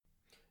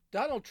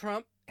Donald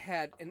Trump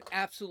had an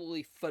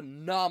absolutely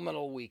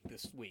phenomenal week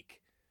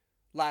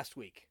last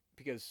week,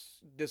 because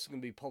this is going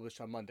to be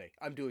published on Monday.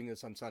 I'm doing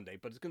this on Sunday,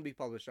 but it's going to be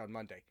published on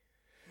Monday.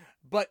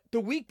 But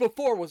the week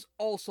before was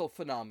also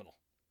phenomenal.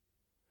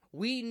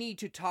 We need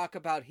to talk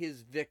about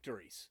his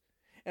victories.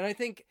 And I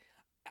think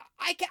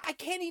I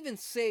can't even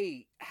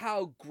say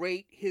how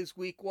great his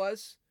week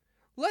was.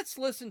 Let's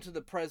listen to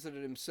the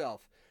president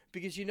himself,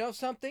 because you know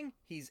something?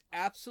 He's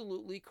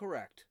absolutely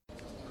correct.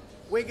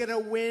 We're going to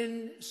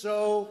win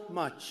so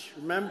much.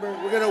 Remember,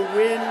 we're going to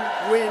win,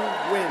 win,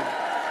 win.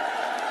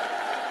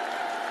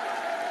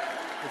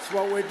 That's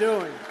what we're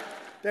doing.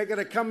 They're going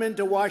to come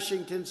into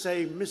Washington and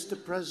say, Mr.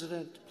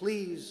 President,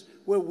 please,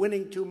 we're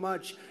winning too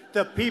much.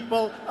 The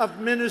people of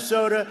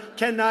Minnesota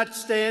cannot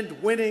stand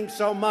winning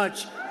so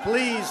much.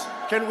 Please,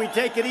 can we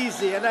take it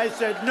easy? And I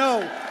said,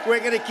 no, we're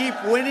going to keep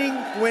winning,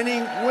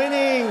 winning,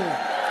 winning.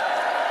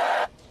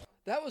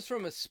 That was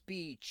from a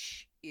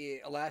speech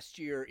last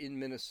year in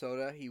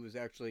Minnesota. He was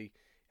actually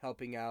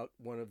helping out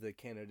one of the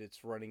candidates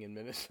running in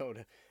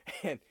Minnesota,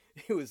 and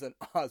it was an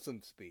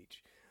awesome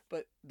speech.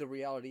 But the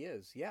reality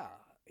is, yeah,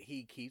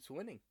 he keeps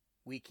winning.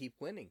 We keep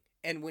winning.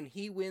 And when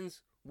he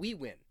wins, we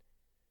win.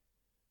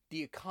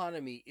 The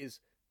economy is...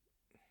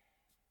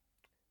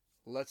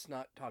 Let's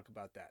not talk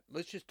about that.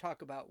 Let's just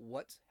talk about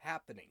what's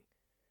happening.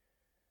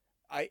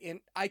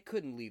 I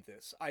couldn't leave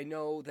this. I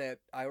know that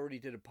I already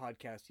did a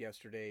podcast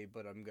yesterday,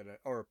 but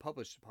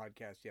published a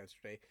podcast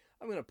yesterday.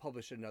 I'm going to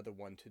publish another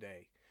one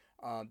today.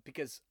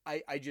 Because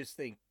I just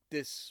think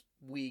this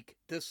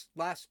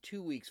last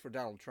 2 weeks for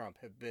Donald Trump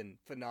have been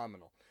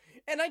phenomenal.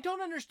 And I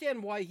don't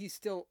understand why he's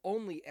still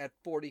only at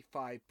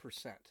 45%.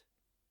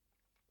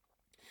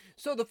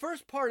 So the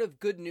first part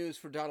of good news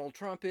for Donald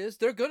Trump is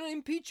they're going to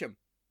impeach him.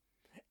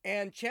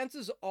 And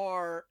chances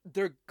are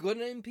they're going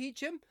to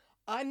impeach him.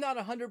 I'm not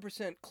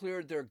 100%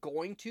 clear they're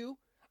going to.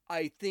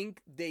 I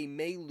think they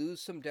may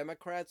lose some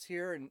Democrats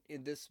here, and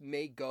this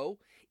may go.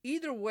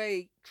 Either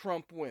way,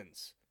 Trump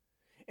wins.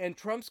 And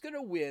Trump's going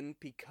to win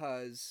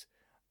because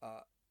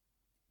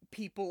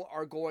people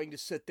are going to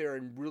sit there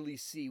and really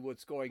see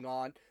what's going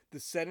on. The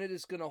Senate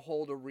is going to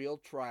hold a real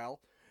trial.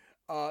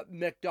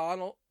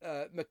 McConnell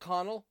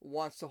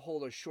wants to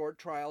hold a short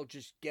trial,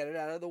 just get it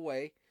out of the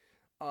way.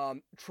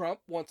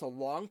 Trump wants a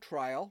long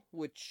trial,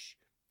 which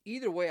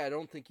either way I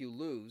don't think you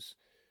lose.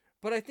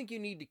 But I think you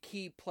need the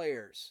key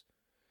players.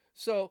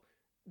 So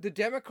the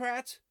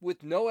Democrats,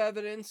 with no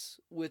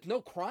evidence, with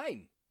no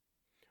crime,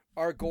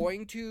 are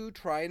going to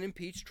try and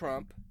impeach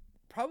Trump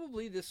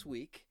probably this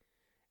week.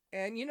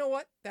 And you know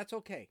what? That's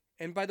okay.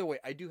 And by the way,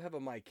 I do have a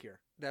mic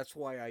here. That's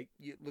why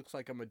it looks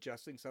like I'm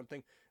adjusting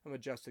something. I'm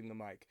adjusting the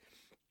mic.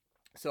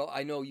 So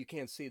I know you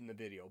can't see it in the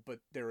video, but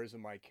there is a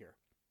mic here.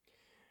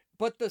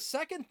 But the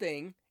second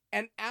thing,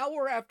 an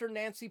hour after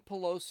Nancy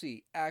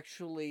Pelosi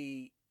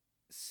actually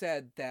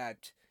said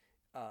that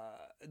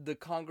the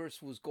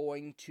Congress was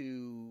going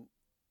to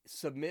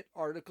submit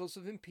articles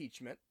of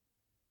impeachment,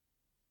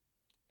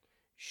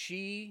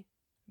 she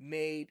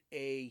made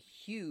a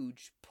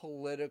huge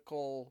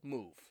political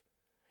move.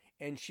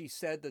 And she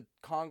said that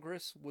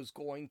Congress was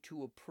going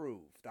to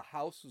approve, the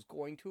House was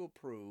going to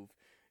approve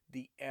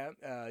the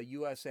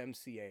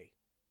USMCA.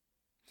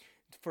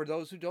 For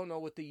those who don't know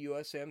what the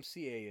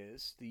USMCA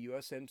is, the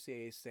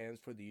USMCA stands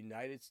for the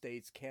United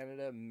States,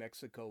 Canada,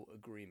 Mexico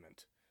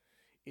Agreement.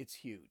 It's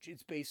huge.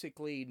 It's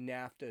basically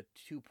NAFTA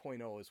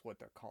 2.0 is what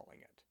they're calling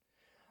it.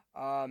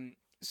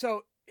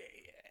 So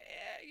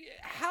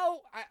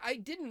I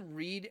didn't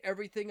read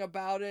everything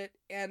about it,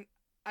 and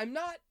I'm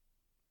not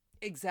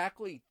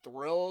exactly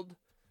thrilled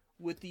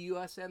with the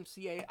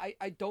USMCA.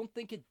 I don't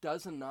think it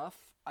does enough.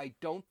 I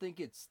don't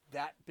think it's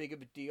that big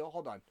of a deal.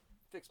 Hold on.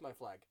 Fix my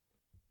flag.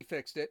 He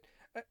fixed it.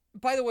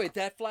 By the way,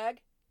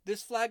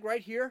 this flag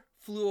right here,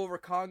 flew over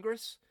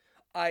Congress.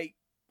 I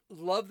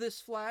love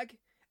this flag.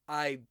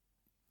 I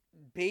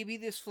baby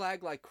this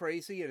flag like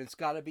crazy, and it's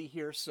got to be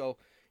here, so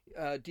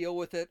deal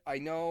with it. I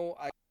know.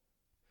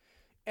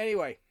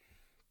 Anyway,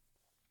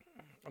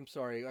 I'm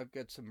sorry. I've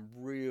got some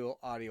real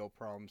audio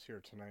problems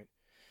here tonight.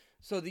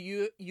 So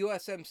the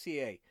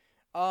USMCA,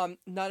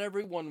 not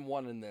everyone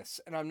won in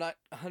this, and I'm not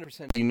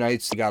 100% the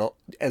United States got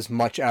as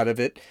much out of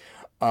it.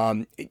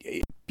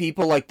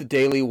 People like the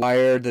Daily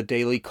Wire, the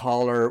Daily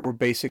Caller were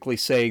basically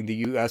saying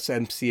the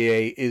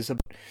USMCA is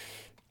about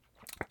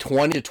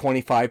 20 to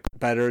 25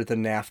 better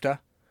than NAFTA.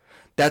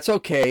 That's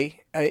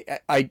okay.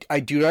 I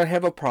do not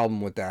have a problem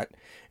with that.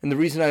 And the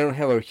reason I don't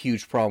have a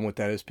huge problem with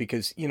that is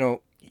because, you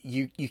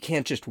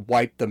can't just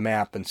wipe the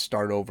map and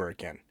start over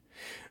again.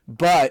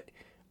 But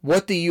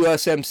what the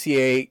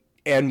USMCA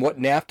and what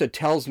NAFTA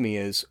tells me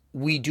is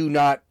we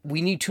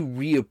need to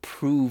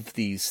reapprove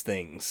these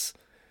things.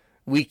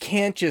 We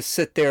can't just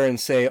sit there and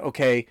say,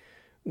 okay,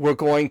 we're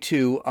going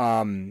to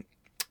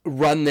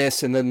run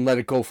this and then let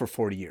it go for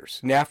 40 years.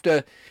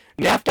 NAFTA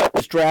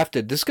was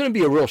drafted. This is going to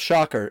be a real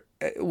shocker.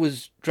 It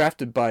was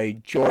drafted by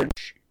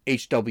George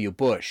H.W.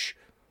 Bush.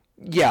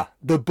 Yeah,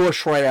 the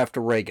Bush right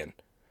after Reagan.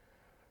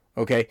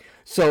 Okay,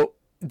 so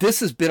this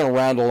has been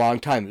around a long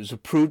time. It was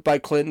approved by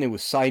Clinton. It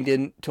was signed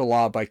into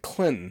law by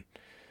Clinton.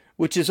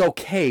 which is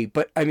okay.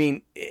 But I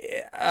mean,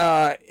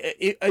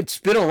 it's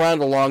been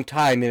around a long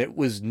time, and it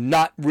was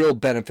not real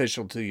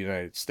beneficial to the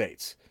United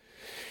States.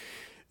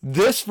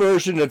 This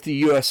version of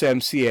the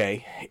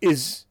USMCA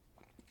is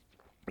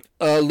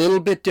a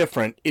little bit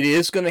different. It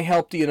is going to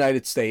help the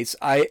United States.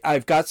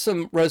 I've got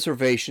some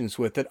reservations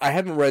with it. I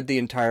haven't read the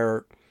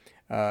entire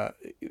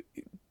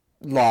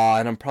law,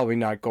 and I'm probably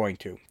not going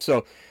to.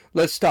 So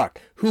let's talk.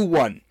 Who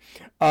won?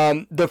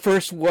 The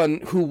first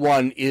one who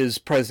won is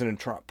President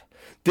Trump.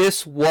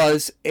 This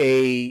was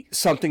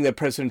something that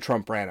President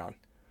Trump ran on.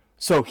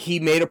 So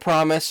he made a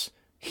promise.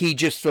 He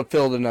just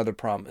fulfilled another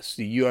promise,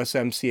 the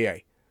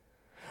USMCA.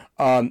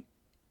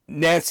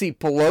 Nancy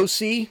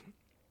Pelosi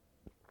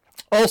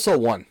also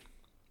won.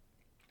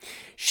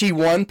 She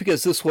won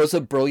because this was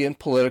a brilliant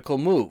political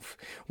move.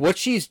 What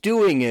she's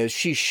doing is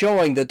she's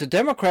showing that the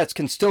Democrats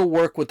can still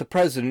work with the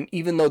president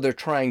even though they're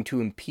trying to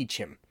impeach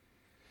him.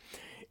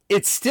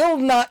 It's still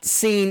not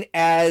seen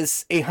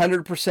as a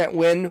 100%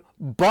 win,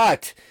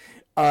 but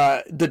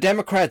the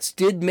Democrats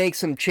did make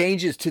some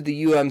changes to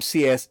the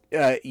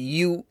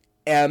USMCA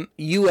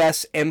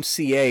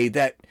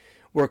that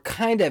were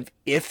kind of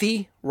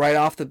iffy right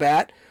off the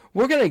bat.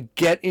 We're going to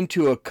get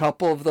into a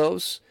couple of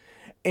those.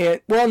 And,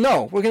 well,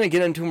 no, we're going to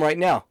get into them right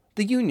now.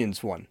 The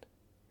unions won.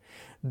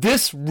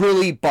 This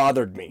really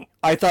bothered me.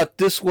 I thought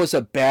this was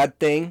a bad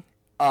thing.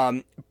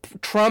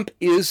 Trump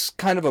is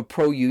kind of a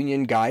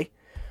pro-union guy,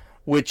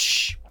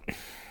 which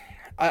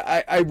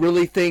I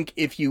really think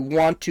if you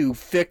want to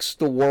fix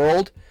the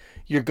world,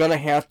 you're going to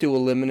have to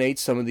eliminate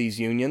some of these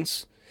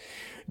unions.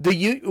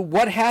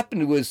 What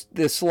happened was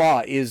this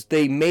law is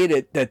they made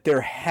it that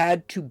there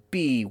had to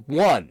be,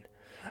 one,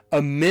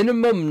 a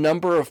minimum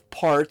number of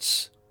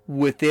parts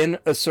within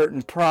a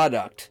certain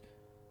product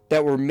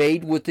that were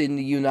made within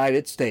the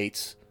United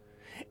States,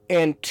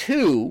 and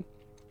two,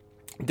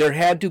 there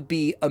had to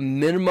be a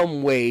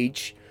minimum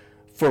wage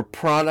for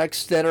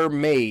products that are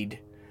made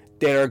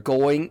that are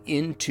going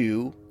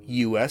into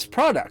U.S.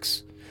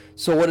 products.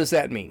 So what does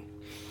that mean?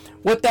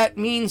 What that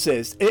means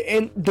is,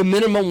 and the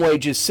minimum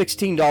wage is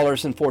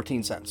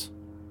 $16.14.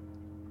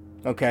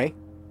 Okay?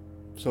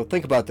 So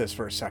think about this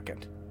for a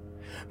second.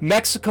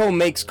 Mexico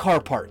makes car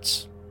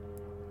parts.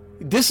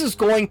 This is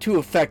going to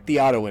affect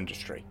the auto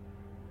industry.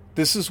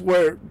 This is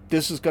where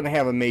this is going to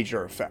have a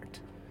major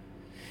effect.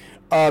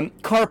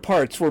 Car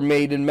parts were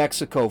made in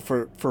Mexico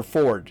for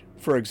Ford,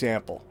 for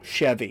example,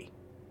 Chevy.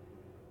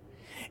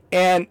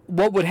 And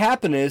what would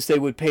happen is they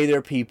would pay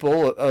their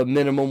people a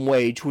minimum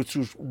wage, which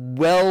was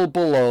well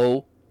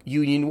below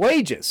union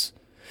wages.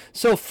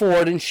 So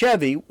Ford and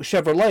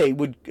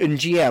Chevrolet and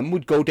GM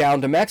would go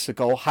down to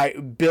Mexico,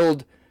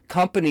 build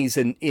companies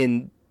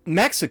in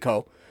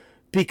Mexico,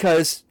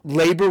 because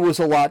labor was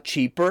a lot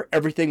cheaper,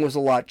 everything was a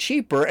lot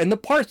cheaper, and the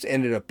parts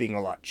ended up being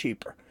a lot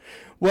cheaper.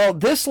 Well,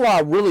 this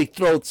law really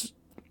throws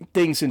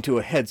things into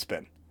a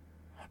headspin,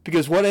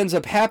 because what ends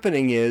up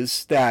happening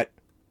is that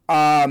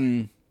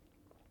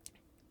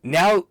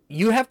now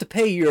you have to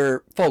pay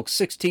your folks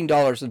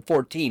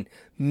 $16.14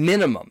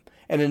 minimum,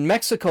 and in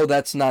Mexico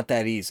that's not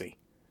that easy.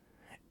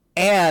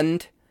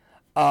 And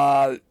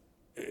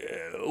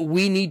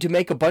we need to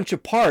make a bunch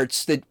of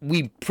parts that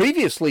we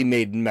previously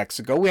made in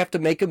Mexico. We have to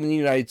make them in the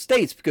United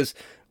States because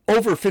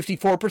over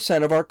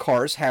 54% of our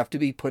cars have to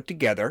be put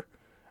together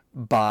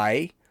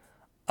by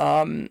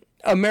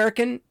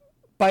American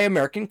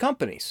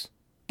companies.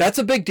 That's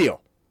a big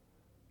deal.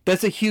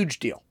 That's a huge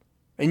deal.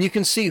 And you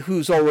can see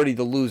who's already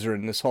the loser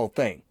in this whole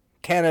thing.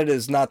 Canada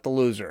is not the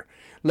loser.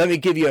 Let me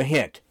give you a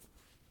hint.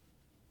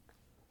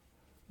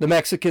 The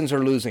Mexicans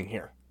are losing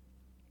here.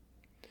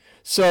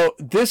 So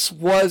this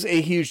was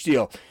a huge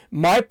deal.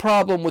 My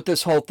problem with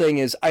this whole thing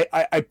is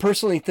I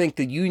personally think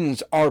the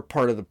unions are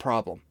part of the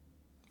problem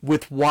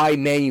with why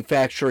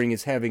manufacturing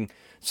is having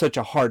such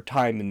a hard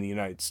time in the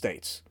United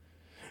States.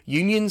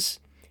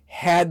 Unions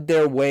had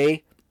their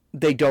way.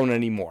 They don't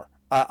anymore.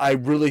 I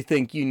really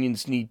think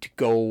unions need to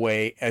go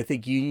away. I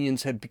think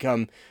unions have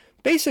become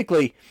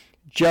basically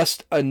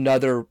just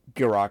another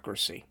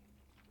bureaucracy.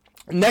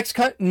 Next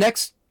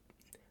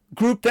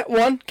group that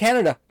won,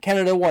 Canada.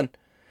 Canada won.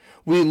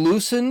 We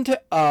loosened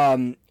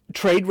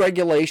trade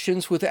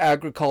regulations with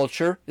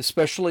agriculture,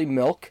 especially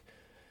milk.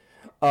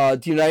 The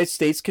United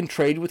States can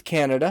trade with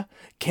Canada.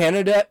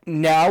 Canada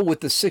now, with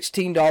the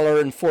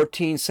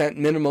 $16.14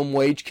 minimum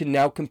wage, can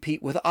now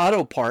compete with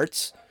auto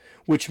parts,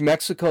 which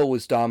Mexico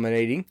was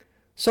dominating.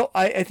 So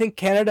I think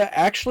Canada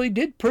actually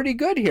did pretty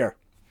good here.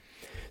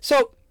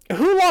 So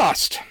who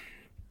lost?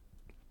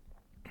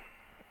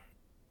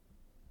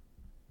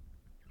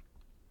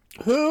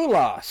 Who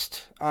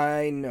lost?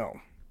 I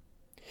know.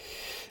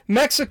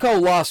 Mexico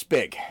lost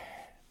big.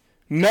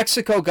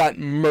 Mexico got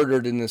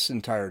murdered in this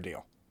entire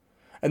deal.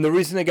 And the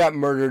reason they got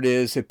murdered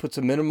is it puts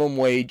a minimum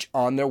wage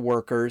on their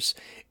workers,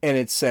 and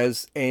it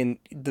says, and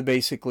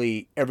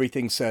basically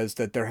everything says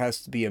that there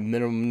has to be a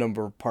minimum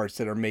number of parts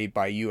that are made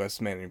by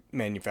U.S.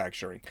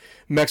 manufacturing.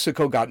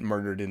 Mexico got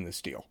murdered in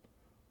this deal.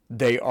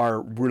 They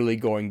are really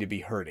going to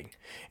be hurting.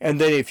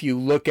 And then if you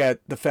look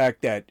at the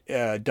fact that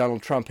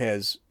Donald Trump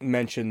has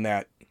mentioned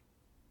that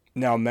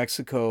now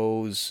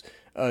Mexico's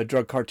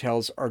drug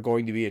cartels are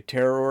going to be a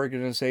terror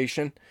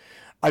organization.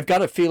 I've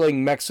got a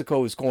feeling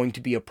Mexico is going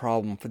to be a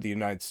problem for the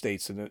United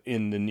States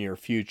in the near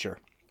future.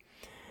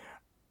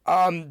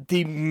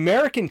 The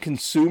American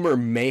consumer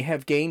may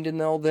have gained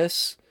in all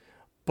this,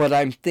 but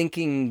I'm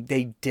thinking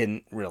they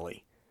didn't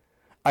really.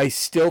 I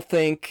still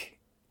think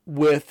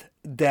with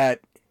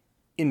that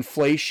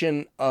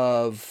inflation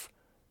of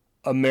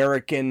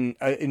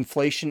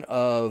inflation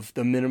of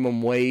the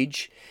minimum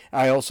wage,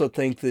 I also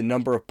think the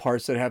number of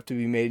parts that have to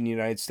be made in the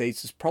United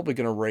States is probably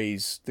going to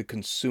raise the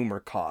consumer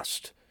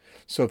cost.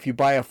 So if you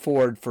buy a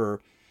Ford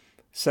for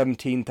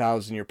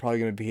 $17,000, you're probably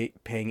going to be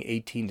paying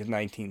 $18,000 to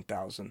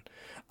 $19,000.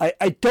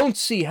 I don't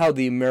see how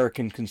the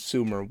American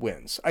consumer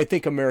wins. I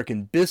think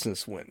American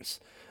business wins.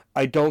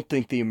 I don't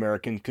think the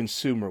American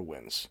consumer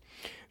wins.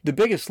 The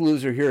biggest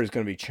loser here is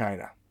going to be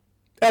China.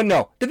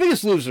 No, the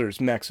biggest loser is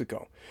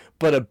Mexico,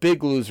 but a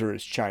big loser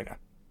is China.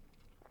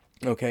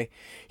 Okay,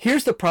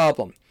 here's the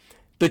problem.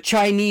 The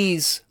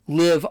Chinese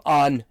live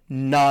on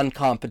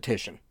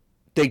non-competition.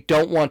 They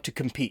don't want to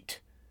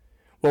compete.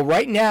 Well,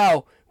 right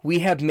now, we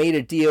have made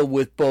a deal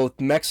with both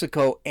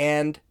Mexico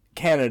and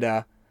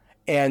Canada,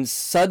 and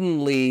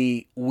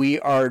suddenly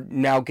we are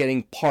now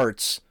getting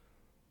parts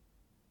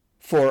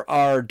for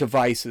our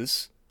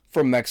devices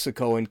from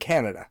Mexico and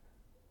Canada,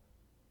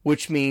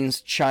 which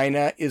means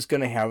China is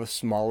going to have a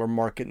smaller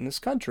market in this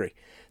country.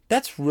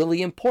 That's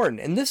really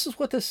important. And this is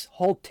what this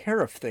whole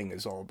tariff thing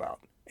is all about.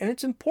 And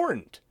it's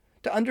important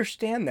to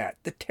understand that.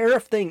 The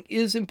tariff thing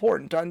is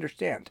important to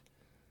understand.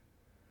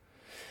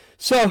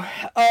 So,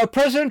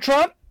 President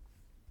Trump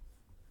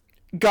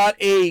got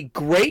a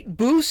great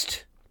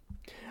boost.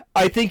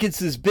 I think it's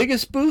his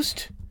biggest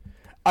boost.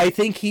 I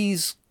think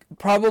he's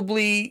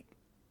probably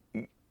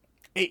going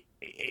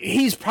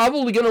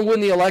to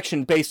win the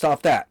election based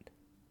off that.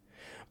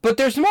 But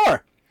there's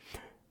more.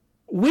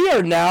 We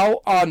are now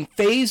on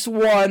phase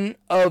 1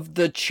 of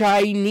the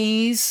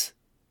Chinese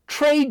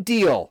trade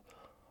deal.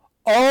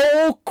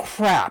 Oh,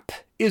 crap,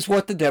 is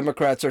what the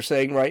Democrats are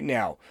saying right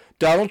now.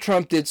 Donald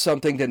Trump did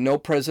something that no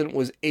president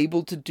was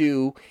able to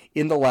do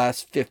in the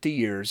last 50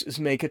 years, is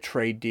make a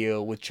trade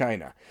deal with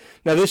China.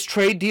 Now, this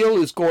trade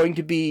deal is going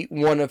to be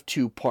one of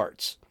two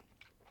parts.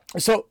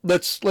 So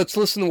let's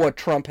listen to what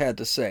Trump had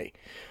to say.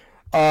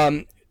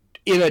 In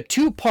a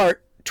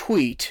 2-part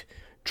tweet,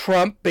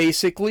 Trump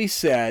basically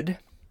said,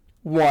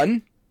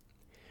 1,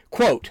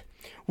 quote,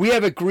 "We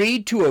have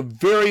agreed to a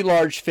very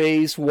large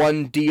phase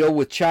 1 deal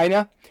with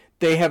China.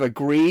 They have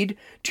agreed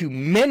to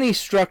many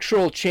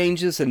structural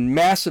changes and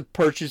massive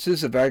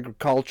purchases of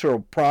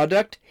agricultural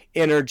product,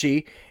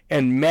 energy,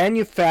 and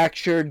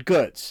manufactured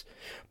goods,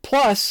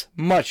 plus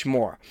much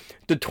more.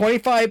 The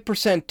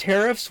 25%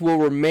 tariffs will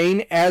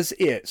remain as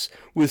is,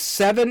 with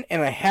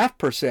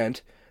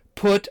 7.5%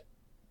 put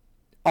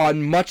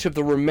on much of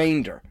the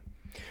remainder.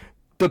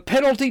 The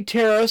penalty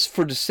tariffs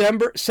for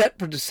set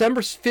for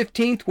December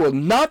 15th will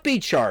not be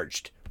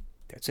charged."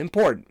 That's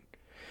important.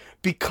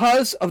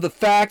 "Because of the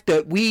fact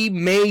that we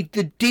made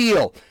the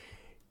deal."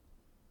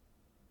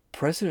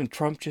 President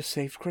Trump just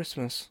saved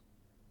Christmas,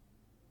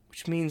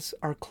 which means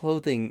our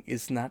clothing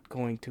is not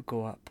going to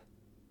go up.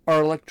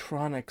 Our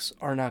electronics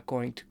are not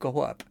going to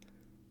go up.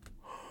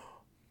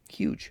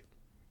 Huge.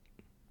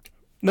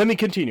 Let me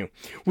continue.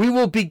 "We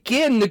will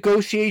begin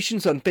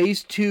negotiations on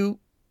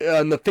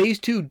the phase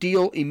 2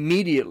 deal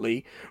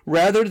immediately,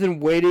 rather than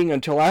waiting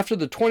until after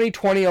the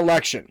 2020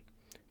 election.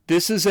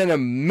 This is an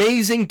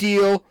amazing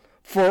deal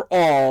for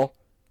all.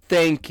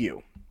 Thank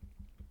you."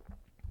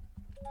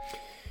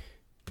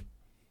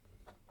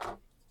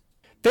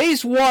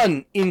 Phase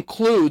 1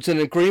 includes an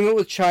agreement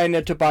with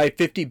China to buy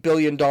 $50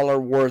 billion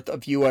worth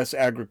of U.S.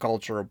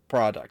 agricultural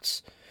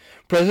products.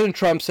 President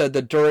Trump said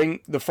that during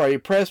the Friday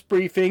press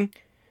briefing,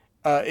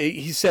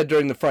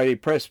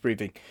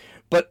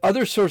 but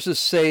other sources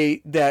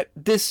say that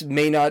this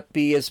may not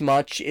be as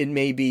much. It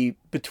may be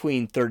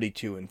between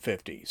 32 and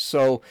 50.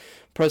 So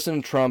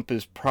President Trump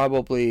is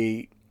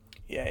probably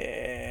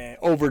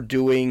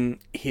overdoing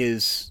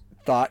his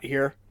thought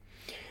here.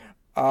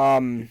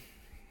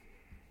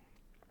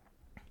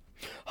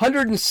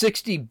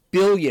 160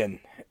 billion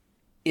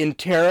in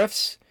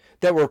tariffs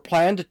that were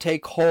planned to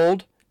take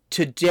hold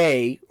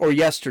today or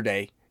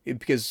yesterday,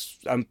 because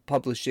I'm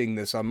publishing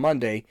this on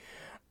Monday,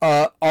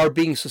 are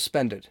being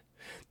suspended.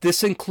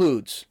 This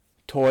includes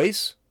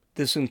toys,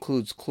 this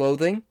includes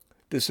clothing,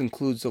 this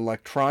includes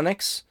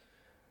electronics.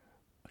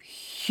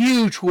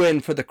 Huge win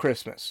for the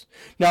Christmas.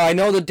 Now, I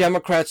know the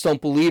Democrats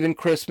don't believe in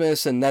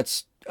Christmas, and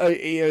that's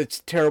it's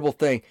a terrible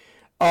thing.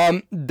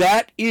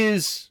 That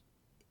is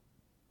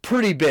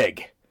pretty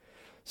big.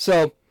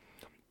 So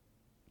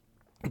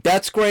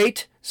that's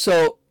great.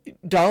 So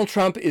Donald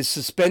Trump is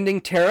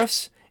suspending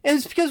tariffs, and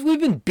it's because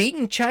we've been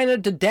beating China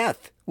to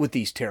death with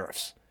these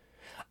tariffs.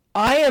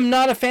 I am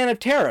not a fan of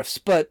tariffs,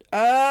 but,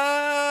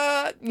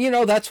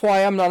 that's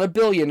why I'm not a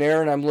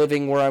billionaire and I'm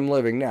living where I'm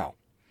living now.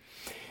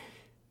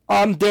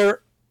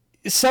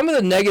 some of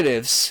the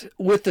negatives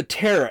with the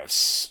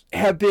tariffs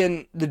have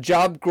been the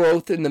job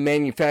growth in the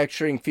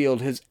manufacturing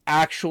field has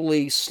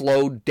actually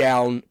slowed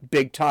down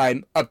big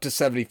time, up to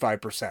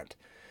 75%.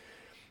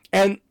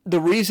 And the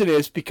reason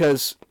is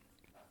because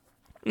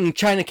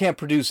China can't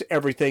produce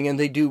everything, and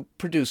they do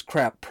produce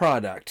crap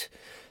product.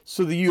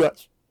 So the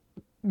U.S.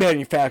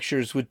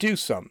 manufacturers would do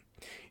some.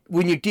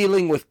 When you're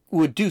dealing with,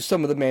 would do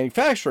some of the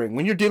manufacturing.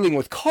 When you're dealing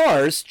with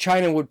cars,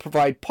 China would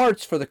provide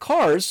parts for the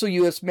cars, so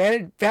U.S.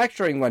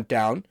 manufacturing went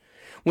down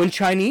when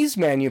Chinese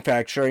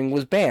manufacturing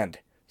was banned.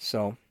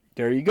 So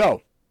there you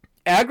go.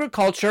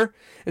 Agriculture,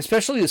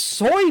 especially the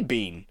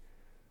soybean,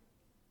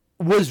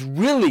 was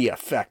really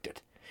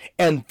affected.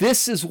 And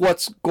this is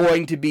what's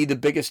going to be the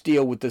biggest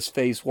deal with this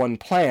phase one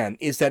plan,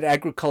 is that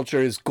agriculture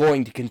is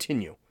going to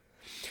continue.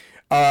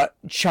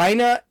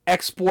 China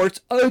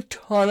exports a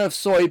ton of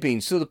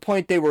soybeans to the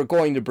point they were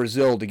going to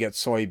Brazil to get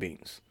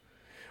soybeans.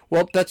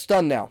 Well, that's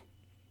done now.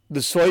 The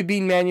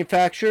soybean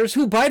manufacturers,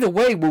 who, by the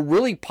way, were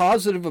really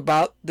positive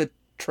about the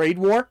trade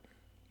war,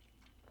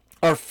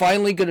 are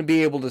finally going to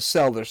be able to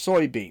sell their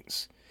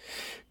soybeans.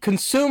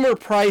 Consumer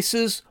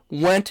prices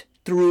went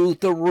through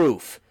the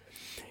roof.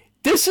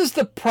 This is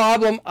the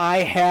problem I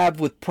have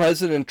with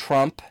President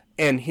Trump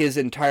and his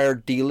entire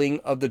dealing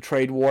of the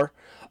trade war.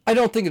 I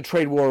don't think a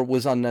trade war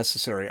was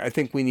unnecessary. I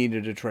think we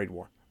needed a trade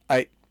war.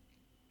 I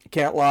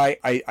can't lie.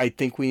 I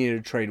think we needed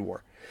a trade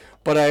war.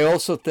 But I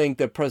also think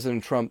that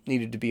President Trump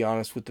needed to be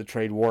honest with the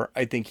trade war.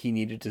 I think he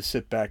needed to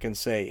sit back and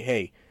say,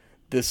 hey,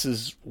 this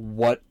is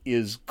what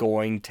is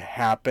going to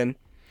happen.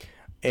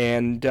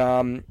 And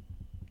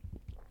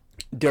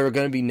there are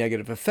going to be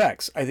negative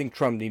effects. I think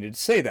Trump needed to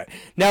say that.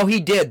 Now,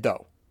 he did,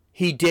 though.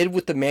 He did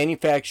with the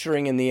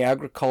manufacturing and the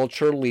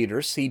agriculture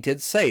leaders. He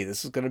did say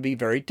this is going to be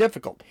very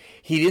difficult.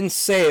 He didn't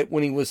say it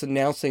when he was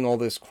announcing all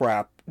this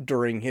crap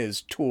during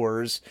his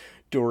tours,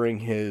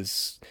 during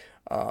his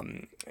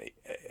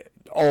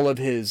all of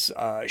his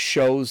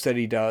shows that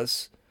he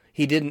does.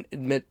 He didn't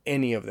admit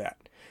any of that.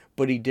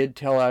 But he did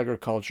tell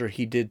agriculture,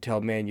 he did tell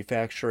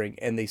manufacturing,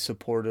 and they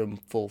supported him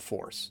full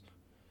force.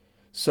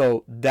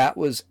 So that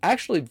was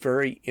actually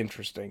very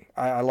interesting.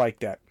 I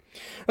like that.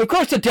 Of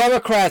course, the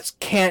Democrats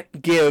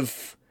can't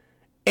give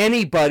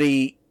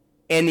anybody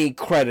any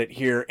credit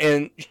here.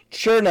 And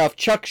sure enough,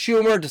 Chuck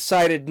Schumer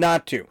decided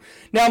not to.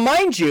 Now,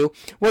 mind you,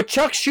 what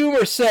Chuck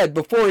Schumer said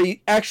before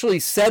he actually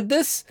said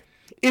this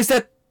is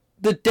that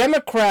the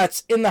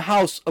Democrats in the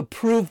House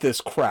approve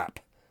this crap.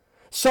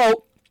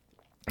 So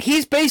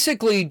he's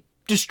basically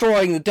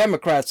destroying the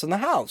Democrats in the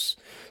House.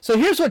 So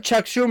here's what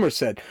Chuck Schumer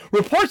said.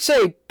 Reports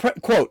say,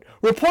 quote,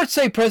 reports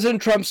say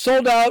President Trump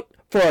sold out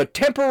for a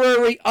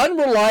temporary,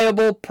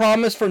 unreliable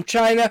promise from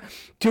China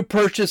to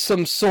purchase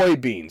some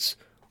soybeans.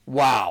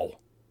 Wow.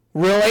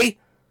 Really?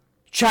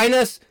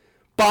 China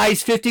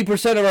buys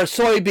 50% of our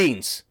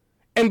soybeans.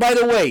 And by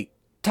the way,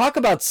 talk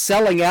about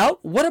selling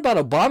out. What about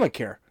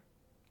Obamacare?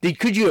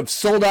 Could you have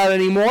sold out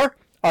any more?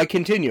 I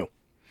continue.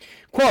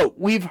 Quote,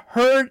 we've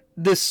heard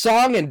this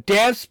song and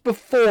dance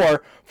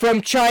before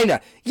from China,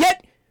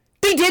 yet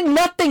they did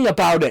nothing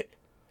about it.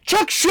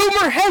 Chuck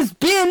Schumer has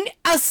been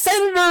a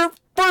senator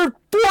for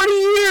 40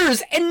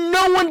 years and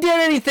no one did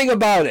anything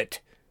about it.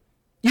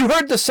 You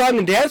heard the song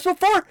and dance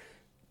before?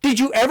 Did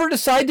you ever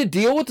decide to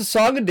deal with the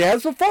song and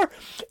dance before?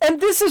 And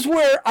this is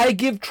where I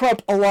give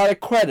Trump a lot of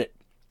credit.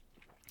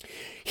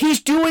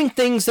 He's doing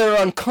things that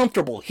are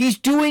uncomfortable. He's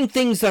doing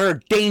things that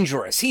are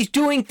dangerous. He's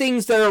doing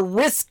things that are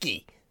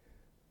risky.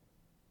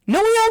 No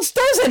one else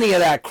does any of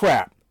that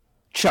crap.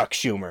 Chuck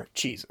Schumer,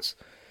 Jesus.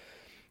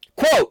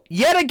 Quote,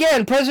 yet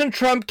again, President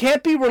Trump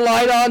can't be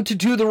relied on to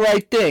do the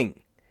right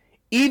thing,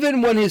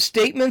 even when his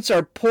statements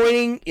are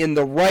pointing in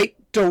the right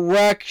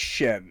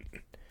direction.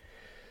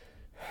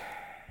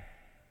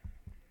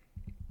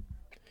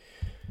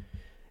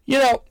 You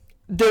know,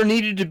 there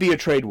needed to be a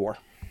trade war.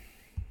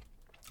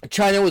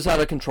 China was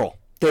out of control.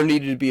 There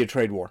needed to be a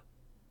trade war.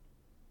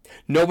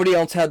 Nobody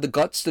else had the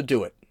guts to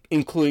do it,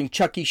 including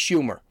Chucky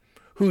Schumer,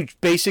 who's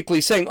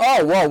basically saying,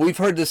 oh, well, we've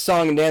heard this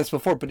song and dance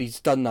before, but he's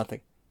done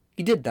nothing.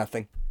 He did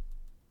nothing.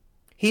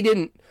 He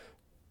didn't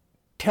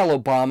tell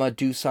Obama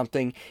do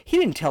something. He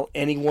didn't tell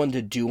anyone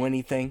to do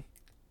anything.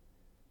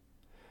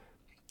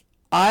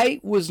 I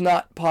was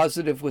not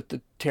positive with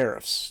the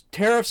tariffs.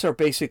 Tariffs are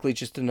basically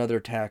just another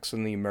tax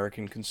on the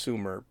American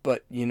consumer.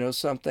 But you know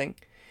something?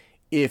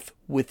 If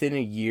within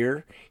a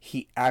year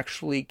he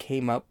actually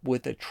came up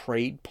with a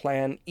trade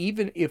plan,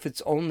 even if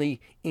it's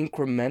only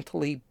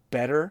incrementally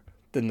better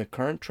than the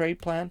current trade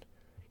plan,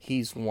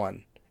 he's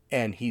won.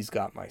 And he's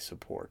got my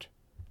support.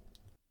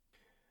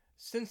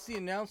 Since the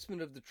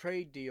announcement of the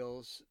trade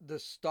deals, the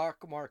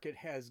stock market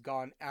has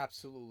gone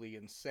absolutely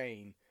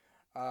insane.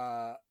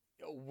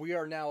 We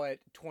are now at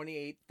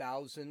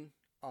 28,000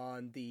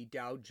 on the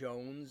Dow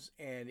Jones,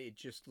 and it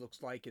just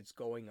looks like it's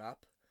going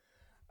up.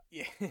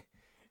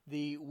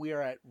 We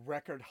are at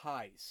record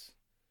highs,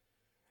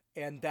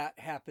 and that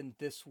happened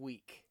this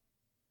week.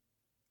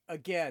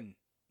 Again,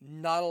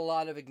 not a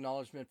lot of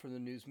acknowledgement from the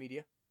news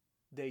media.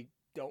 They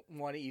don't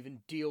want to even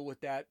deal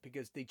with that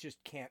because they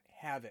just can't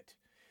have it.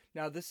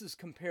 Now, this is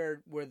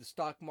compared where the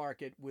stock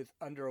market with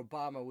under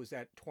Obama was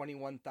at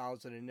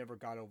 21,000 and never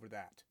got over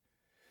that.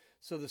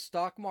 So the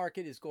stock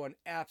market is going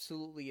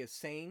absolutely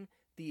insane.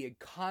 The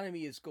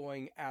economy is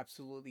going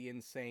absolutely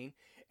insane,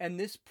 and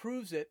this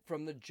proves it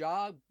from the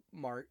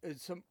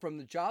from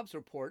the jobs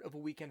report of a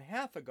week and a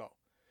half ago.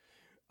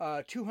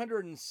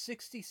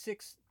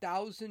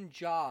 266,000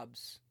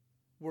 jobs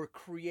were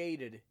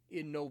created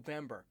in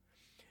November.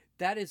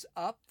 That is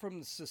up from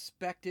the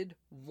suspected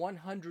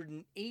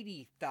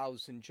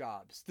 180,000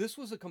 jobs. This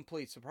was a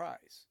complete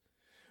surprise,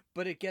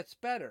 but it gets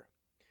better.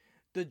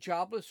 The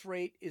jobless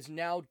rate is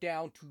now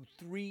down to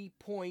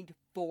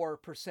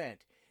 3.4%.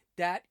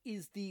 That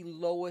is the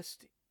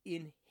lowest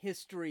in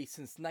history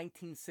since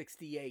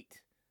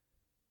 1968.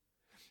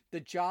 The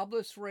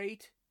jobless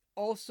rate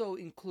also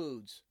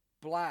includes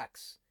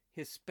blacks,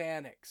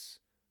 Hispanics,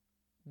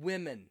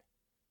 women.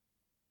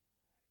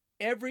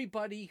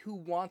 Everybody who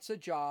wants a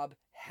job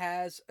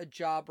has a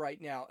job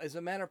right now. As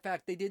a matter of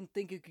fact, they didn't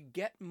think it could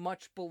get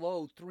much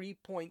below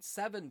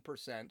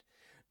 3.7%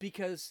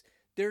 because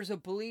there's a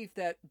belief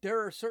that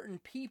there are certain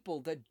people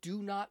that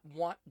do not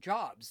want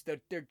jobs, that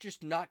they're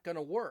just not going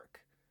to work.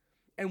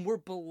 And we're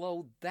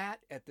below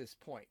that at this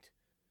point.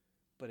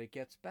 But it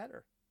gets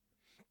better.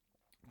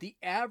 The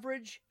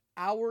average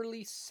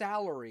hourly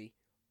salary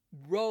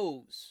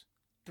rose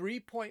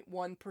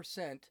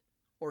 3.1%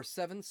 or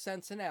 7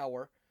 cents an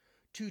hour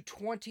to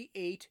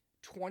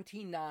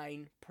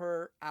 $28.29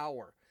 per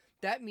hour.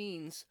 That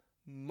means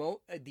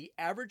the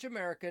average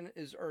American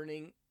is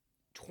earning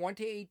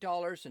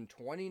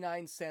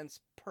 $28.29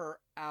 per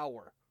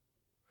hour.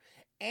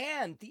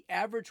 And the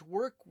average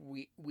work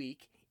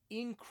week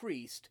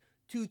increased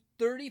to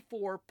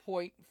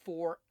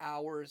 34.4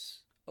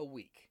 hours a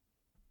week.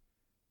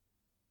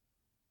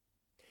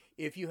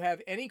 If you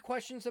have any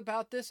questions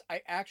about this,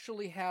 I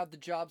actually have the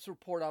jobs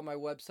report on my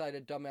website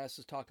at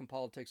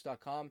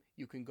dumbassestalkingpolitics.com.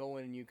 You can go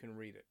in and you can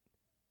read it.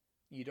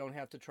 You don't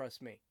have to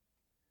trust me.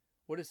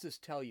 What does this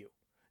tell you?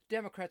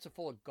 Democrats are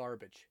full of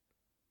garbage.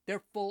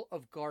 They're full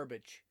of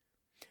garbage.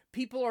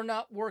 People are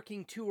not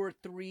working 2 or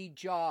 3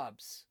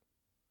 jobs.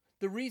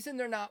 The reason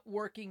they're not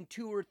working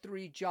 2 or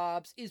 3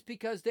 jobs is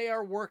because they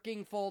are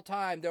working full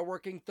time. They're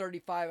working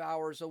 35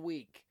 hours a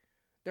week.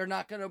 They're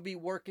not going to be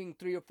working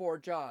 3 or 4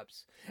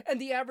 jobs.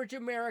 And the average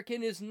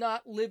American is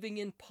not living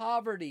in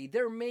poverty.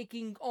 They're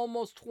making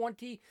almost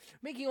 $30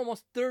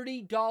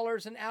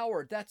 an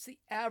hour. That's the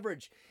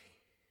average.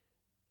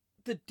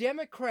 The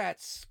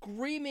Democrats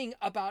screaming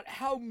about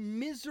how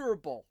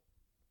miserable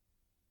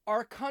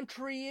our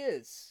country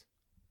is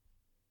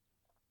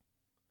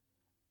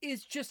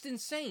just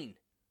insane.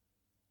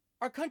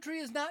 Our country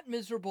is not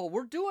miserable.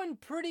 We're doing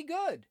pretty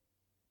good.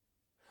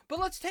 But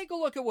let's take a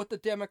look at what the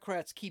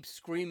Democrats keep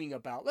screaming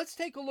about. Let's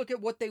take a look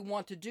at what they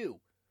want to do.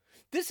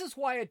 This is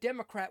why a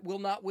Democrat will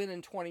not win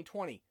in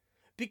 2020.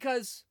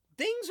 Because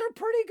things are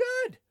pretty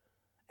good.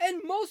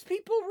 And most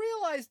people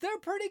realize they're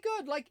pretty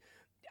good. Like,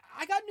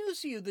 I got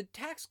news for you. The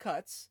tax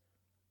cuts,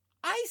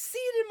 I see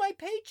it in my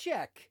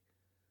paycheck.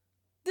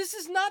 This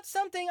is not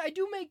something, I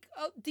do make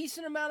a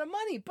decent amount of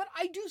money, but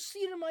I do see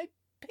it in my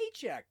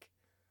paycheck.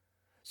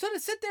 So to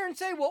sit there and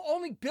say, well,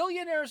 only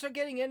billionaires are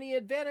getting any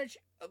advantage,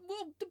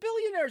 well, the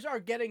billionaires are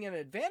getting an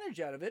advantage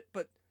out of it,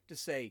 but to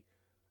say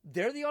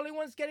they're the only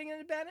ones getting an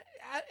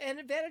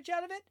advantage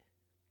out of it?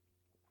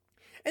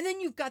 And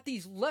then you've got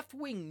these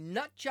left-wing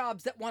nut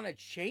jobs that want to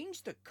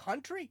change the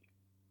country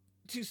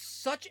to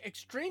such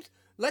extremes.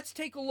 Let's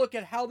take a look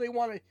at how they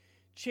want to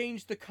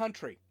change the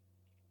country.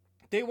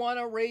 They want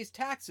to raise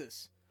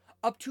taxes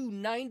up to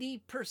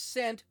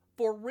 90%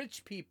 for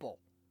rich people.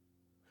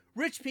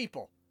 Rich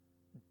people.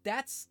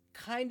 That's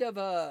kind of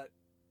a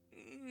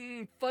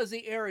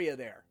fuzzy area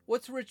there.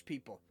 What's rich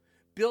people?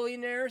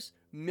 Billionaires,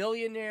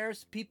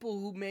 millionaires, people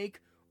who make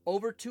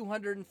over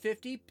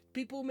 250,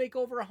 people who make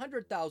over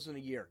 100,000 a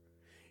year.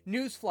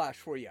 Newsflash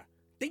for you.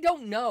 They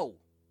don't know.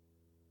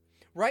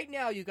 Right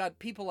now, you got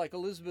people like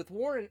Elizabeth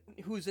Warren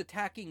who's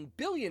attacking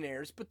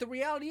billionaires, but the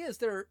reality is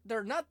there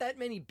are not that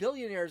many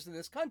billionaires in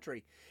this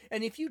country.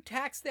 And if you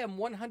tax them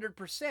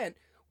 100%,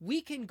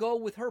 we can go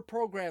with her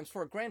programs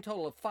for a grand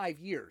total of 5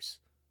 years.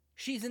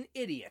 She's an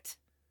idiot,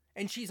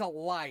 and she's a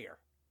liar.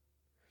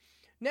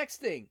 Next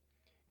thing,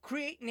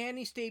 create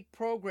nanny state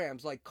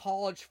programs like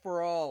College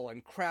for All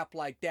and crap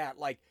like that,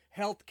 like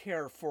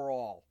Healthcare for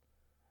All.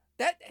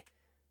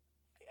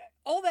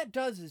 All that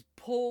does is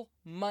pull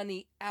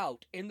money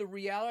out. And the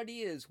reality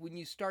is, when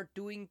you start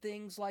doing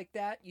things like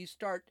that, you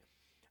start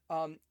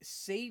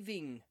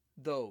saving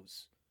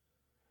those.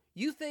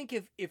 You think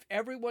if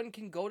everyone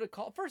can go to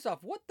college... First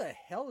off, what the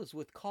hell is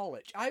with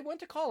college? I went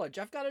to college.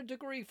 I've got a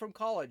degree from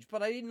college,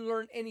 but I didn't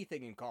learn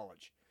anything in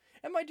college.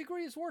 And my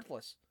degree is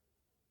worthless.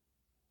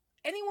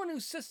 Anyone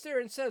who sits there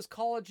and says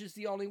college is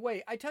the only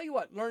way, I tell you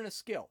what, learn a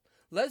skill.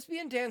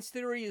 Lesbian dance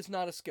theory is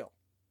not a skill.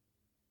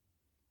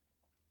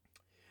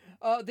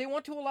 They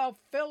want to allow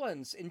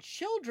felons and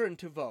children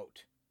to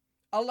vote.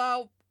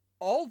 Allow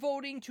all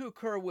voting to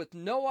occur with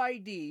no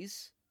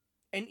IDs,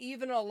 and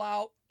even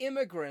allow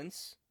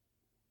immigrants,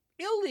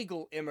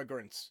 illegal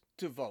immigrants,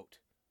 to vote.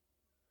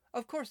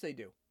 Of course they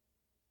do.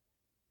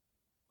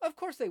 Of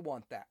course they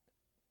want that.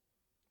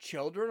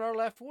 Children are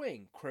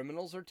left-wing.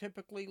 Criminals are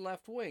typically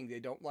left-wing. They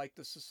don't like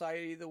the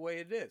society the way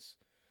it is.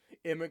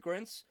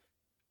 Immigrants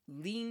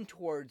lean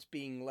towards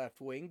being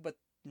left-wing, but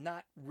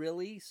not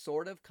really,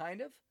 sort of,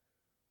 kind of.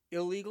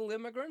 Illegal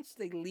immigrants,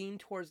 they lean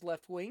towards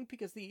left-wing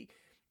because the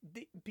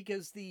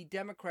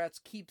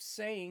Democrats keep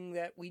saying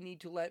that we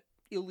need to let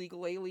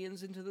illegal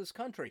aliens into this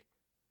country.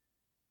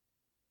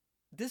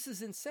 This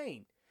is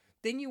insane.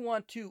 Then you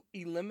want to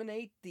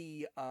eliminate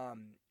the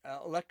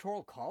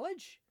Electoral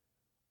College?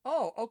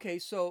 Oh, okay,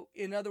 so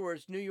in other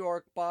words, New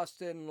York,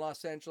 Boston,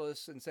 Los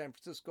Angeles, and San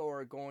Francisco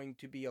are going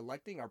to be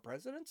electing our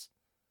presidents?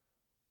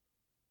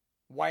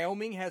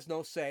 Wyoming has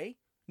no say.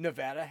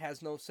 Nevada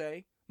has no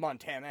say.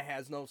 Montana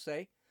has no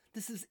say.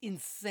 This is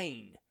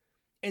insane.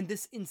 And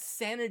this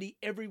insanity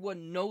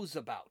everyone knows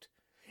about.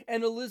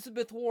 And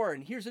Elizabeth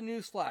Warren, here's a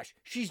newsflash.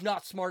 She's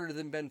not smarter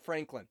than Ben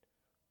Franklin.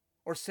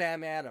 Or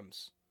Sam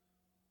Adams.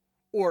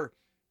 Or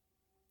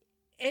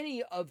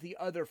any of the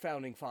other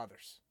founding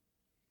fathers.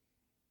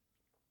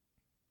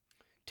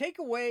 Take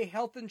away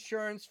health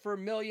insurance for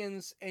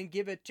millions and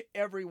give it to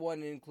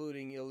everyone,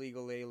 including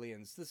illegal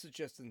aliens. This is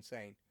just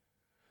insane.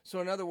 So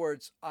in other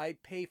words, I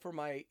pay for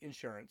my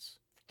insurance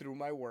through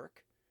my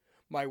work.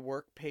 My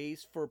work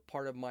pays for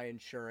part of my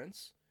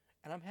insurance,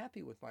 and I'm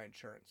happy with my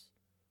insurance.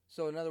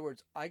 So in other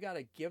words, I got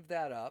to give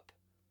that up,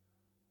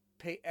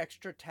 pay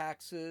extra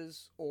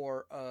taxes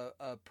or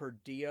a per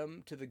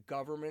diem to the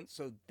government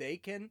so they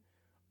can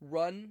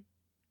run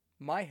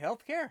my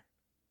health care.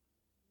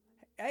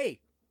 Hey,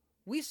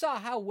 we saw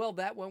how well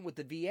that went with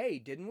the VA,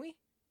 didn't we?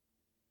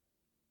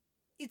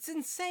 It's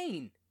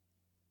insane.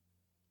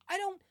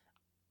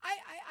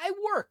 I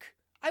work.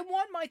 I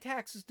want my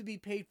taxes to be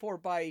paid for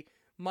by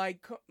my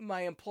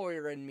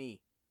employer and me.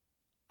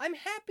 I'm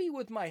happy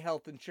with my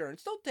health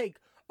insurance. Don't take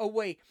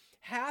away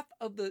half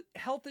of the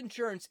health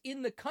insurance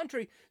in the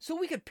country so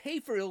we could pay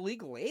for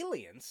illegal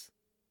aliens.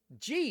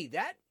 Gee,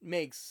 that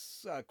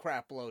makes a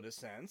crap load of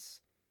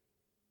sense.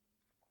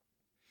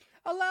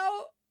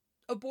 Allow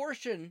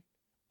abortion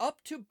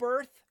up to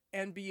birth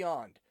and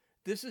beyond.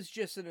 This is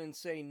just an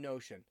insane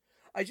notion.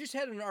 I just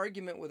had an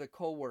argument with a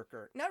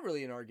coworker. Not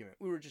really an argument.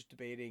 We were just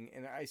debating,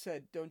 and I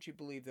said, don't you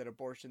believe that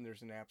abortion,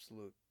 there's an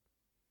absolute?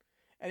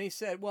 And he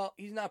said, well,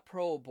 he's not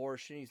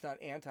pro-abortion. He's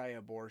not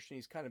anti-abortion.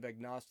 He's kind of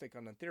agnostic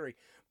on the theory.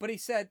 But he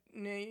said,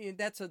 nah,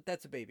 that's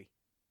a baby.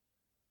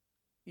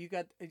 You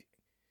got...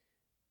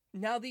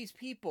 Now these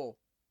people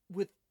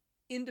with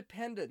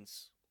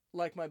independence,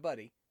 like my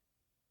buddy,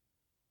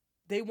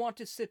 they want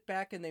to sit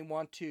back and they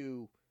want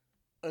to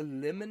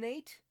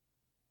eliminate.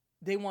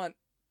 They want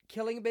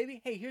killing a baby.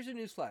 Hey, here's a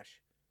newsflash.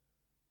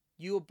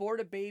 You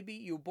abort a baby,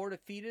 you abort a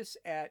fetus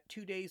at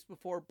 2 days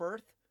before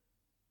birth.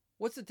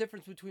 What's the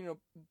difference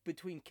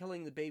between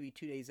killing the baby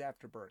 2 days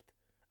after birth?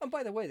 And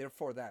by the way, they're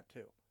for that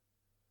too.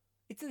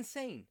 It's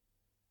insane.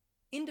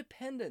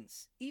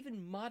 Independence.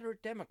 Even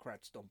moderate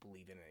Democrats don't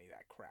believe in any of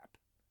that crap.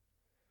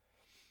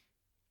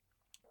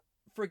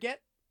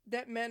 Forget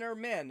that men are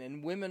men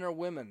and women are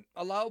women.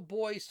 Allow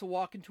boys to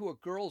walk into a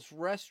girl's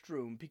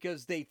restroom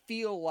because they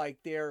feel like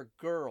they're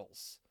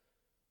girls.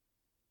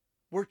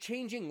 We're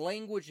changing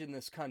language in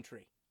this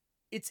country.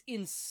 It's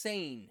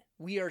insane.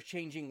 We are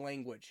changing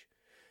language.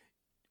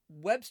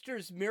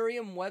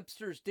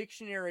 Merriam-Webster's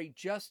dictionary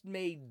just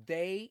made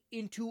they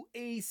into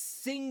a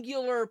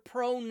singular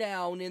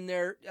pronoun in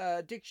their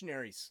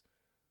dictionaries.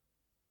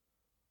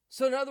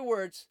 So in other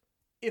words,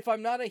 if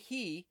I'm not a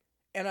he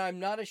and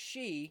I'm not a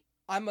she,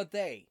 I'm a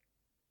they.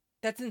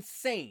 That's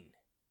insane.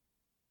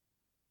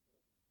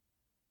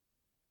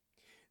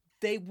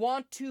 They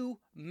want to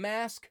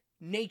mask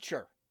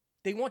nature.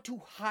 They want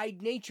to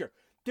hide nature.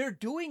 They're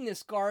doing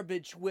this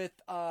garbage with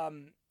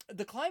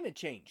the climate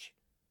change.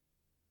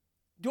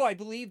 Do I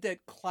believe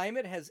that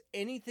climate has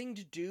anything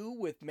to do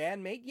with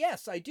man-made?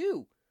 Yes, I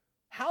do.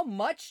 How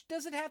much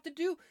does it have to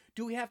do?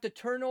 Do we have to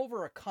turn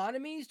over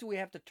economies? Do we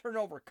have to turn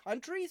over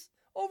countries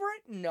over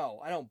it? No,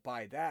 I don't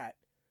buy that.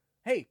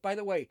 Hey, by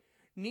the way,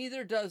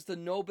 neither does the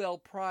Nobel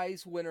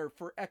Prize winner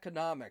for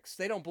economics.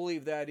 They don't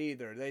believe that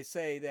either. They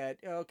say that,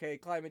 okay,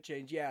 climate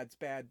change, yeah, it's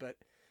bad, but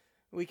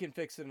we can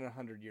fix it in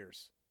 100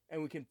 years.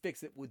 And we can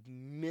fix it with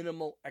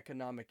minimal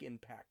economic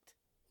impact.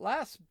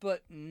 Last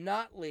but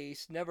not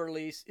least, never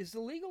least, is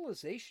the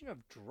legalization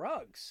of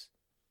drugs.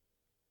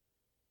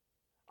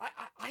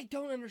 I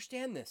don't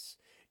understand this.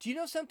 Do you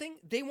know something?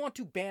 They want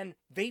to ban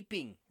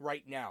vaping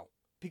right now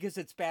because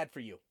it's bad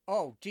for you.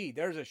 Oh, gee,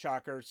 there's a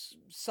shocker.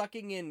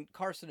 Sucking in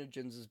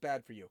carcinogens is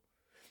bad for you.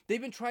 They've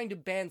been trying to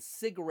ban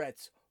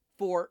cigarettes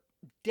for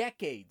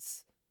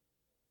decades.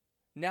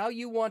 Now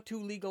you want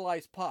to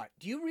legalize pot.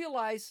 Do you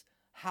realize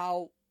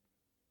how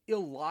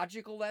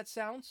illogical that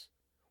sounds?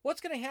 What's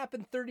going to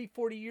happen 30,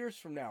 40 years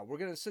from now? We're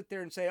going to sit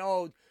there and say,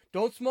 oh,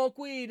 don't smoke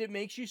weed. It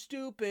makes you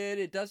stupid.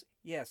 It does.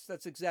 Yes,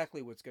 that's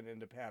exactly what's going to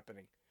end up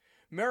happening.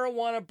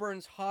 Marijuana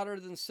burns hotter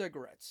than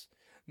cigarettes.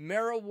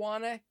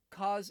 Marijuana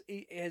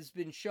has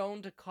been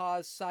shown to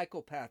cause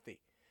psychopathy.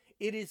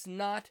 It's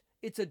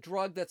a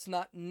drug that's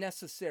not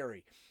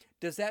necessary.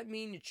 Does that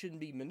mean it shouldn't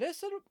be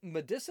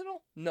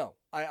medicinal? No,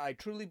 I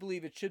truly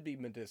believe it should be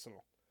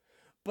medicinal.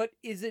 But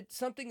is it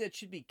something that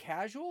should be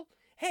casual?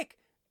 Heck,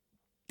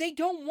 they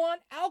don't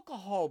want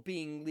alcohol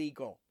being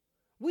legal.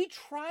 We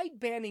tried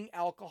banning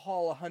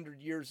alcohol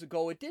 100 years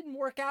ago. It didn't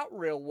work out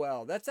real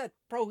well. That's that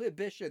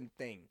prohibition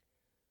thing.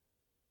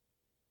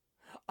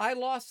 I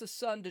lost a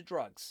son to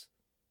drugs.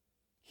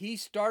 He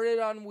started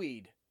on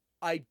weed.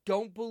 I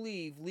don't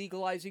believe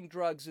legalizing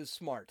drugs is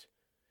smart.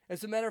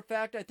 As a matter of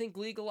fact, I think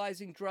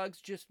legalizing drugs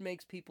just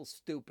makes people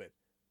stupid.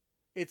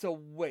 It's a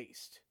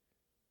waste.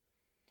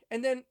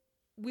 And then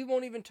we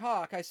won't even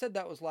talk. I said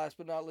that was last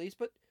but not least,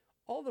 but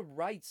all the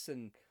rights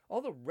and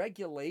all the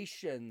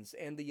regulations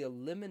and the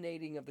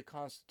eliminating of the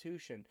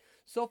Constitution.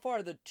 So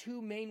far, the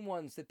two main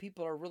ones that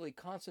people are really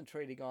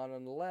concentrating on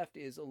the left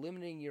is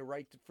eliminating your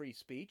right to free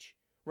speech,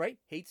 right?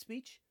 Hate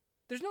speech.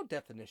 There's no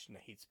definition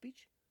of hate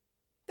speech.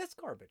 That's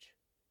garbage.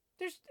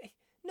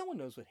 No one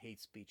knows what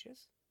hate speech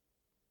is.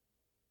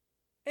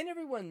 And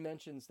everyone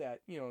mentions that,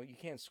 you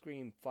can't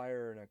scream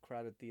fire in a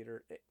crowded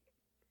theater.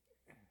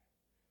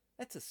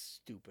 That's a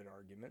stupid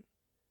argument.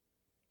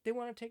 They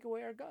want to take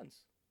away our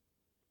guns.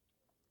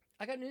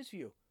 I got news for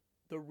you.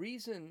 The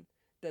reason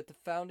that the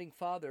founding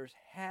fathers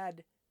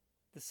had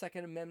the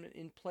Second Amendment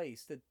in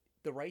place, that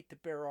the right to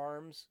bear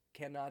arms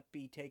cannot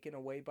be taken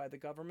away by the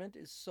government,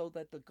 is so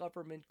that the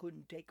government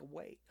couldn't take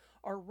away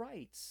our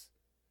rights.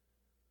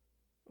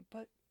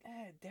 But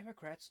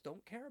Democrats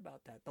don't care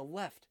about that. The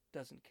left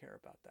doesn't care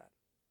about that.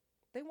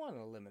 They want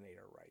to eliminate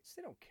our rights.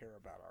 They don't care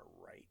about our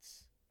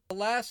rights. The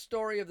last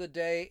story of the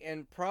day,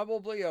 and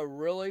probably a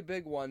really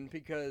big one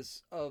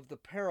because of the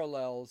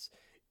parallels,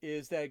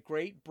 is that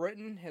Great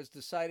Britain has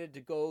decided to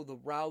go the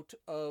route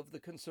of the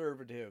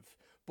conservative.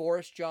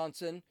 Boris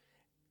Johnson,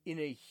 in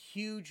a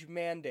huge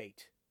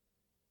mandate,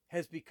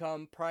 has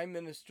become Prime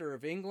Minister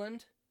of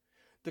England.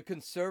 The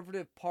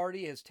Conservative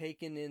Party has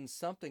taken in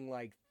something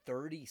like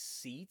 30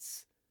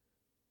 seats.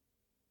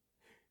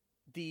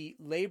 The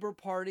Labour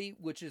Party,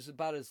 which is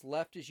about as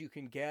left as you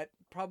can get,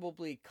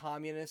 probably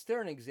communist.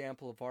 They're an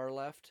example of our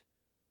left.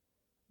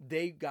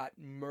 They got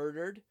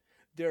murdered.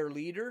 Their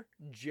leader,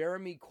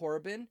 Jeremy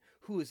Corbyn,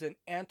 who is an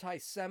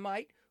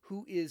anti-Semite,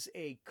 who is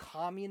a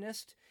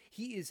communist.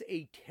 He is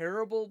a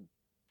terrible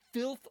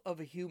filth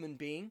of a human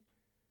being.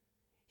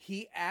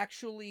 He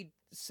actually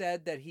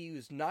said that he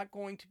was not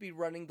going to be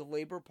running the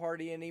Labour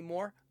Party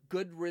anymore.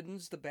 Good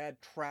riddance, the bad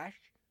trash.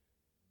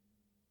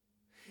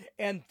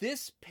 And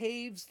this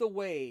paves the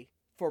way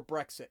for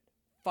Brexit,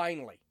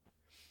 finally.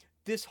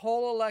 This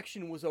whole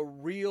election was a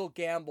real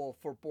gamble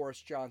for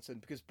Boris Johnson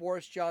because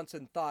Boris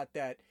Johnson thought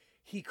that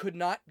he could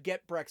not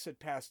get Brexit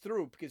passed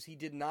through because he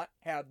did not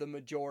have the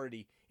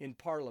majority in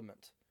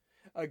Parliament.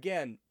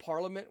 Again,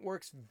 Parliament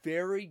works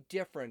very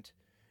different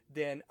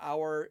than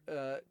our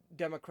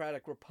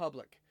democratic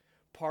republic.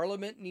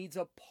 Parliament needs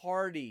a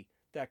party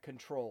that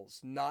controls,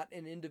 not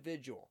an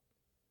individual.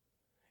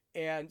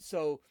 And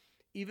so,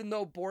 even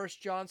though Boris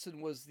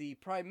Johnson was the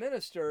prime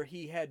minister,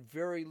 he had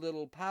very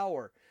little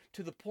power,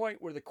 to the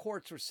point where the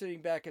courts were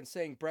sitting back and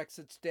saying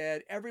Brexit's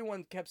dead.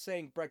 Everyone kept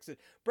saying Brexit.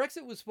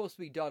 Brexit was supposed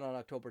to be done on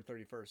October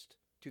 31st,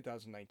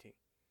 2019.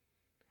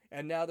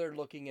 And now they're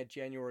looking at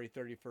January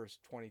 31st,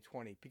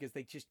 2020, because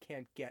they just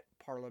can't get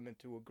Parliament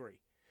to agree.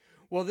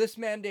 Well, this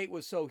mandate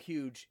was so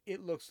huge,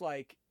 it looks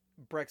like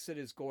Brexit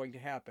is going to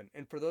happen.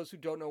 And for those who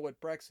don't know what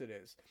Brexit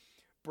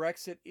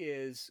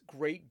is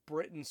Great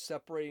Britain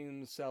separating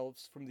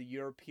themselves from the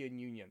European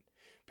Union.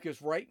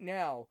 Because right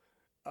now,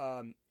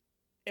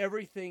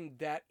 everything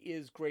that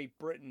is Great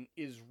Britain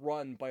is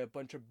run by a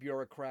bunch of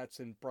bureaucrats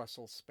in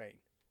Brussels, Spain.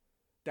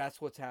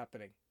 That's what's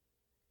happening.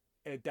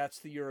 And that's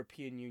the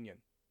European Union.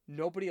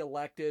 Nobody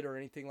elected or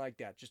anything like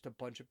that, just a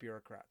bunch of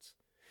bureaucrats.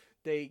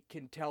 They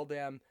can tell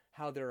them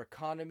how their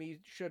economy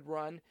should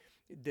run.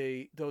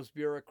 Those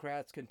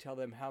bureaucrats can tell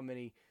them how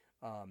many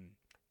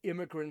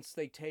immigrants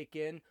they take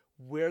in,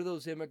 where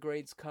those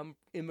immigrants come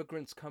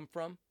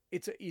from.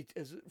 It's a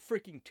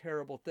freaking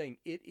terrible thing.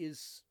 It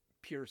is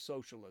pure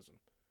socialism.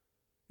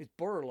 It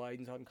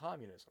borderlines on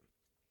communism.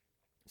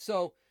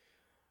 So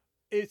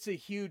it's a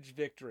huge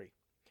victory.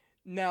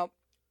 Now,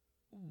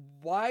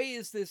 why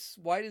does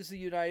the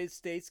United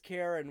States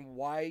care, and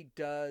why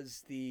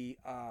does the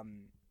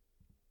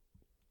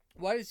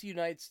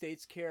United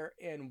States care,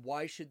 and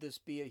why should this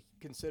be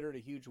considered a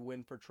huge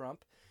win for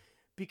Trump?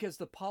 Because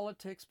the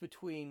politics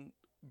between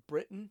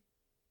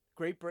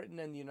Great Britain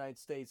and the United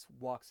States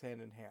walks hand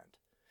in hand.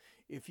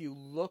 If you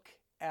look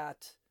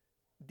at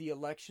the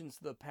elections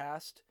of the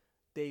past,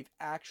 they've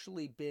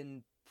actually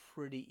been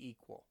pretty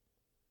equal.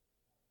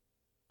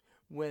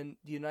 When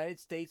the United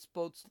States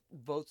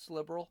votes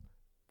liberal,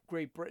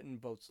 Great Britain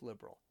votes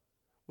liberal.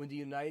 When the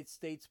United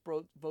States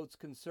votes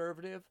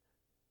conservative,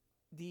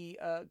 the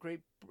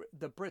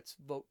Brits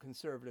vote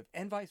conservative,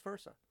 and vice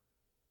versa.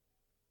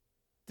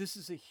 This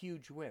is a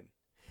huge win.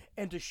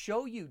 And to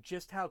show you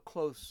just how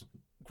close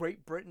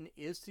Great Britain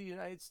is to the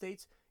United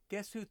States,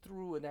 guess who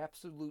threw an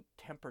absolute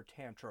temper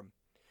tantrum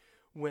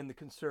when the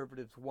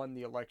Conservatives won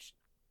the election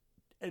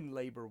and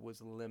Labour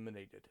was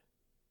eliminated?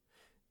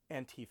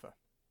 Antifa.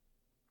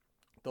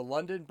 The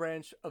London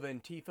branch of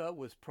Antifa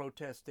was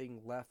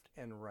protesting left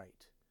and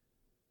right.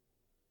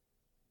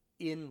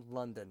 In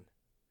London.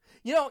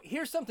 You know,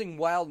 here's something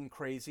wild and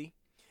crazy.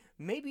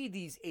 Maybe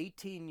these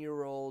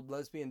 18-year-old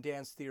lesbian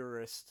dance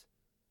theorists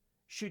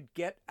should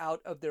get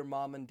out of their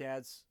mom and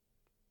dad's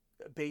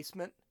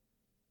basement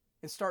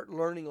and start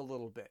learning a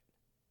little bit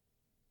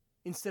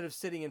instead of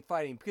sitting and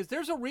fighting. Because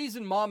there's a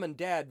reason mom and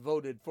dad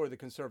voted for the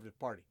Conservative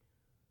Party.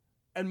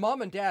 And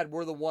mom and dad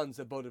were the ones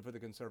that voted for the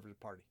Conservative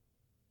Party.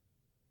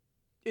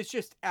 It's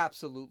just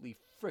absolutely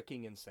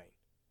freaking insane.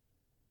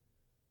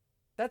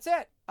 That's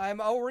it.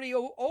 I'm already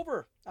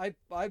over.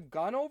 I've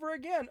gone over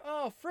again.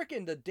 Oh,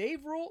 frickin' the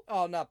Dave rule.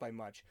 Oh, not by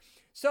much.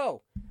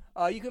 So,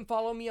 you can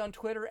follow me on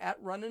Twitter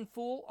at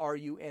Runninfool,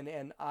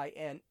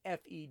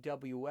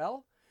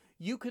 RUNNINFEWL.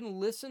 You can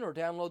listen or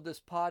download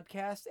this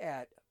podcast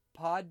at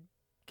Apple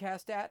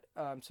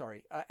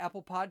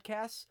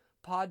Podcasts,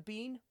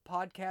 Podbean,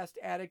 Podcast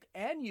Addict,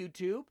 and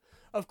YouTube.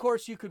 Of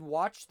course, you could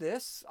watch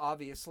this,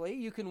 obviously.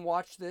 You can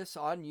watch this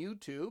on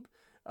YouTube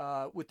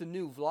with the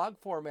new vlog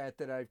format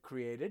that I've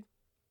created.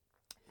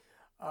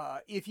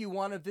 If you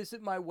want to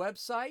visit my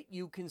website,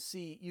 you can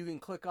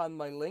click on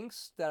my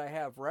links that I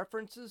have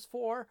references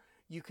for.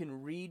 You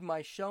can read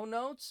my show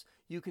notes.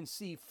 You can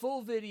see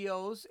full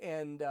videos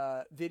and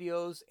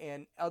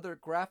other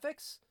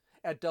graphics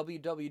at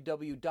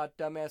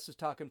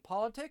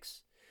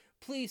www.dumbassestalkingpolitics.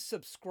 Please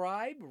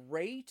subscribe,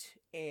 rate,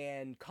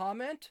 and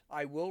comment.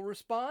 I will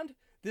respond.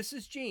 This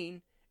is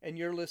Gene, and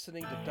you're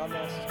listening to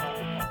Dumbasses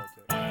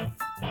Talking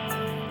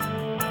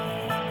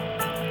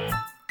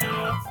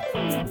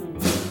Politics.